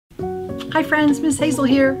Hi friends, Miss Hazel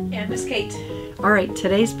here. And Miss Kate. Alright,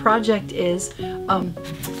 today's project is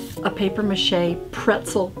a paper mache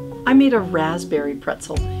pretzel. I made a raspberry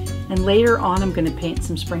pretzel and later on I'm going to paint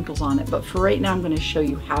some sprinkles on it, but for right now I'm going to show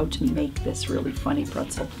you how to make this really funny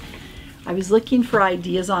pretzel. I was looking for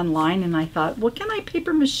ideas online and I thought, what can I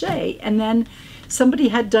paper mache? And then somebody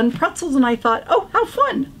had done pretzels and I thought, oh, how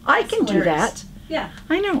fun! I can do that. Yeah.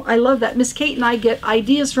 I know, I love that. Miss Kate and I get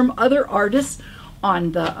ideas from other artists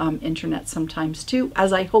on the internet sometimes too,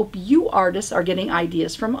 as I hope you artists are getting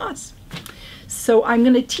ideas from us. So I'm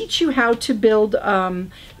going to teach you how to build, how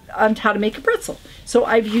to make a pretzel. So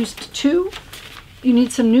I've used you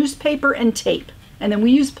need some newspaper and tape. And then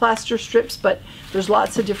we use plaster strips, but there's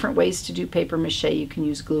lots of different ways to do paper mache. You can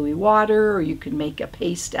use gluey water, or you can make a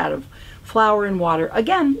paste out of flour and water.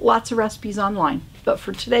 Again, lots of recipes online. But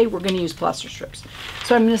for today, we're going to use plaster strips.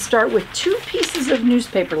 So I'm going to start with 2 pieces of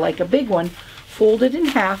newspaper, like a big one, folded in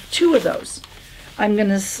half, 2 of those. I'm going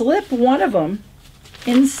to slip one of them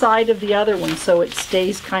inside of the other one so it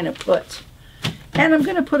stays kind of put. And I'm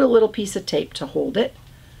going to put a little piece of tape to hold it,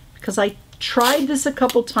 because I tried this a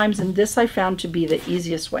couple times and this I found to be the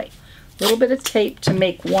easiest way. A little bit of tape to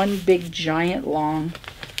make one big giant long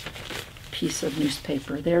piece of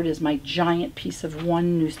newspaper. There it is, my giant piece of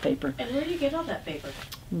one newspaper. And where do you get all that paper?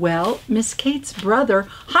 Well, Miss Kate's brother,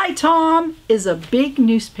 hi Tom, is a big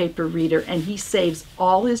newspaper reader and he saves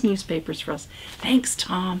all his newspapers for us. Thanks,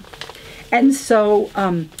 Tom. And so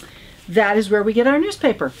that is where we get our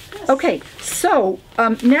newspaper. Yes. Okay, so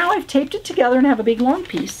now I've taped it together and have a big long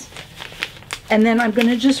piece. And then I'm going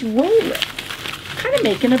to just roll it, kind of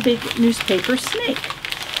making a big newspaper snake.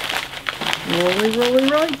 Rolly, rolly,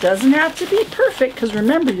 rolly. Doesn't have to be perfect, because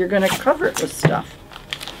remember, you're going to cover it with stuff.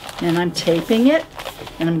 And I'm taping it,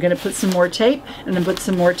 and I'm going to put some more tape, and then put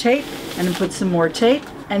some more tape, and then put some more tape,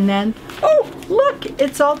 and then, oh, look,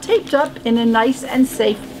 it's all taped up in a nice and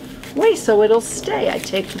safe way, so it'll stay. I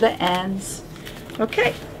taped the ends.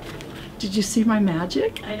 Okay. Did you see my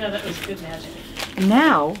magic? I know, that was good magic.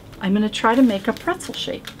 Now, I'm going to try to make a pretzel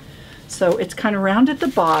shape. So it's kind of round at the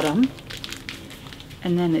bottom,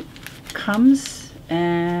 and then it comes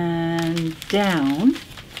and down,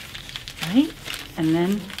 right? And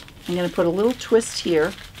then I'm going to put a little twist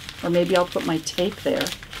here, or maybe I'll put my tape there.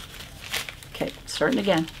 Okay, starting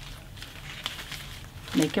again.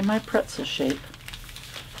 Making my pretzel shape.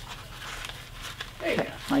 There you go.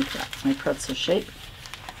 Like that, my pretzel shape.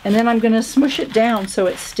 And then I'm going to smush it down so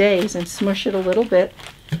it stays, and smush it a little bit.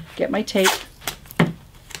 Get my tape.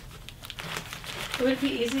 Would it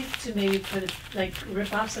be easy to maybe put it, like,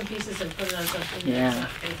 rip off some pieces and put it on something that's not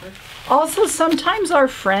paper? Also, sometimes our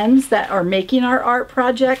friends that are making our art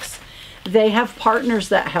projects, they have partners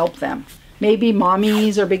that help them. Maybe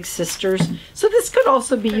mommies or big sisters. So this could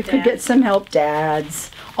also be, you could get some help,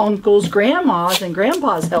 dads, uncles, grandmas, and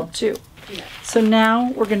grandpas help too. Yeah. So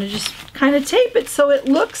now we're going to just kind of tape it so it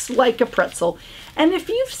looks like a pretzel. And if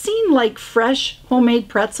you've seen like fresh homemade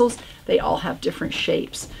pretzels, they all have different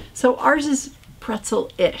shapes. So ours is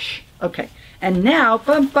pretzel-ish. Okay, and now,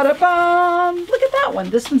 bum, ba, da, bum, look at that one.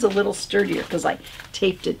 This one's a little sturdier because I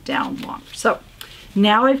taped it down longer. So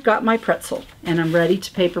now I've got my pretzel and I'm ready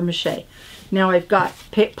to paper mache. Now I've got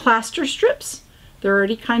plaster strips. They're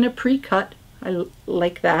already kind of pre-cut. I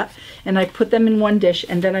like that. And I put them in one dish,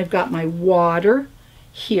 and then I've got my water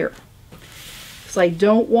here. So I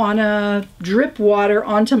don't want to drip water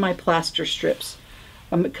onto my plaster strips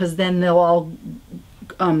because then they'll all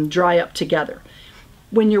dry up together.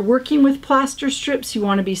 When you're working with plaster strips, you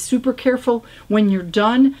want to be super careful. When you're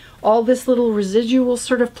done, all this little residual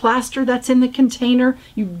sort of plaster that's in the container,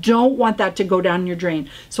 you don't want that to go down your drain.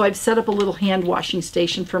 So I've set up a little hand washing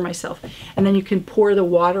station for myself. And then you can pour the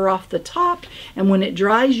water off the top, and when it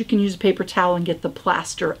dries, you can use a paper towel and get the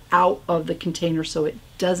plaster out of the container so it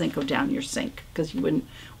doesn't go down your sink, because you wouldn't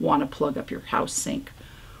want to plug up your house sink.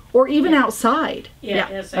 Or even outside.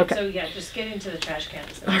 Yeah. Okay. So yeah, just get into the trash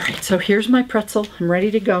cans. All right, so here's my pretzel. I'm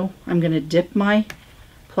ready to go. I'm going to dip my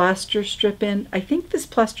plaster strip in. I think this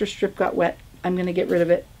plaster strip got wet. I'm going to get rid of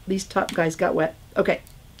it. These top guys got wet. Okay,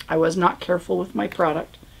 I was not careful with my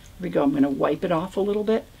product. Here we go. I'm going to wipe it off a little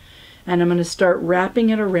bit, and I'm going to start wrapping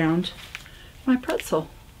it around my pretzel.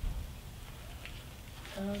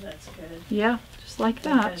 Oh, that's good. Yeah, just like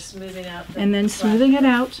that. Kind of smoothing out and then smoothing it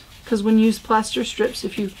out. Because when you use plaster strips,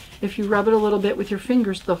 if you rub it a little bit with your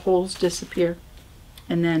fingers, the holes disappear.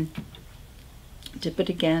 And then dip it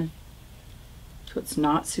again so it's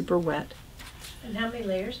not super wet. And how many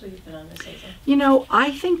layers will you put on this, Hazel? You know,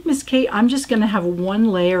 I think, Miss Kate, I'm just going to have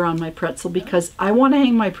 1 layer on my pretzel because I want to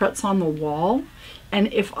hang my pretzel on the wall.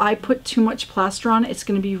 And if I put too much plaster on it, it's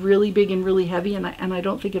going to be really big and really heavy, and I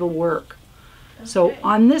don't think it'll work. So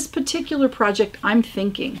on this particular project, I'm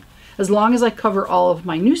thinking, as long as I cover all of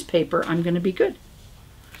my newspaper, I'm going to be good.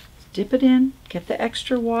 Dip it in, get the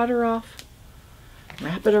extra water off,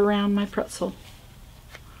 wrap it around my pretzel.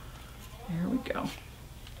 There we go.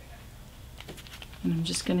 And I'm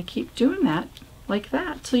just going to keep doing that like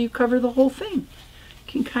that till you cover the whole thing. You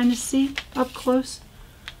can kind of see up close.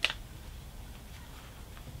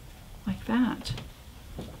 Like that.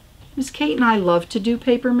 Miss Kate and I love to do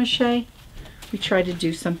paper mache. We try to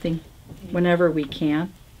do something whenever we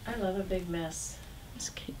can. I love a big mess. Miss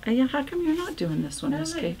Kate, yeah, how come you're not doing this one,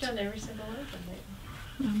 Miss Kate? You've done every single one of them lately.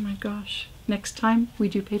 Oh my gosh. Next time we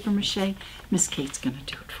do paper mache, Miss Kate's going to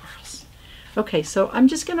do it for us. Okay, so I'm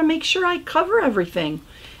just going to make sure I cover everything.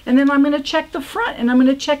 And then I'm going to check the front and I'm going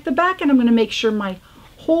to check the back and I'm going to make sure my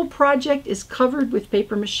whole project is covered with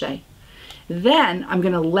paper mache. Then I'm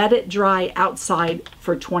going to let it dry outside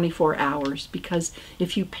for 24 hours because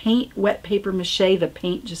if you paint wet paper mache, the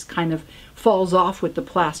paint just kind of falls off with the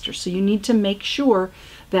plaster. So you need to make sure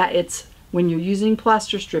that it's, when you're using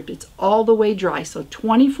plaster strip, it's all the way dry. So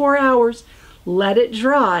 24 hours, let it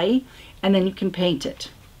dry, and then you can paint it.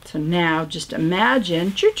 So now just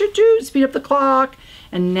imagine, speed up the clock,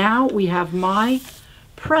 and now we have my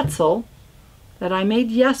pretzel that I made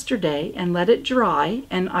yesterday and let it dry,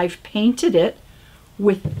 and I've painted it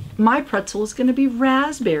with, my pretzel is going to be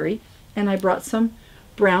raspberry, and I brought some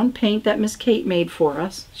brown paint that Miss Kate made for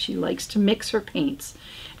us. She likes to mix her paints.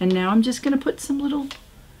 And now I'm just going to put some little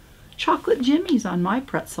chocolate jimmies on my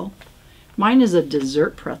pretzel. Mine is a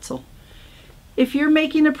dessert pretzel. If you're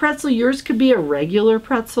making a pretzel, yours could be a regular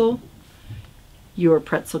pretzel. Your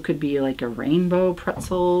pretzel could be like a rainbow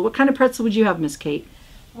pretzel. What kind of pretzel would you have, Miss Kate?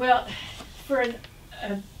 Well, for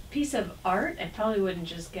a piece of art, I probably wouldn't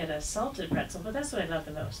just get a salted pretzel, but that's what I love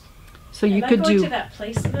the most. So you could do. To that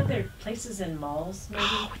place, you know, there are places in malls, maybe.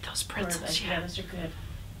 Oh, with those pretzels, yeah, those are good.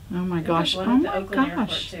 Oh my gosh! Oh my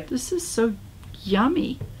gosh! This is so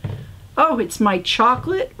yummy. Oh, it's my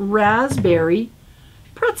chocolate raspberry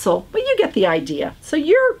pretzel, but you get the idea. So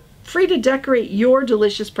you're free to decorate your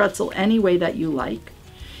delicious pretzel any way that you like.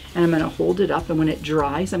 And I'm going to hold it up, and when it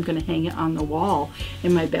dries, I'm going to hang it on the wall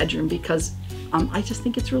in my bedroom because I just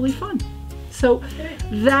think it's really fun. So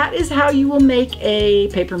that is how you will make a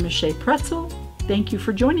paper mache pretzel. Thank you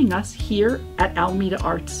for joining us here at Alameda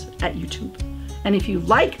Arts at YouTube. And if you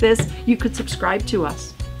like this, you could subscribe to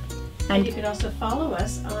us. And you can also follow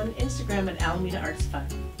us on Instagram at Alameda Arts Fun.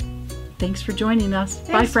 Thanks for joining us.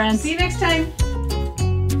 Thanks. Bye, friends. See you next time.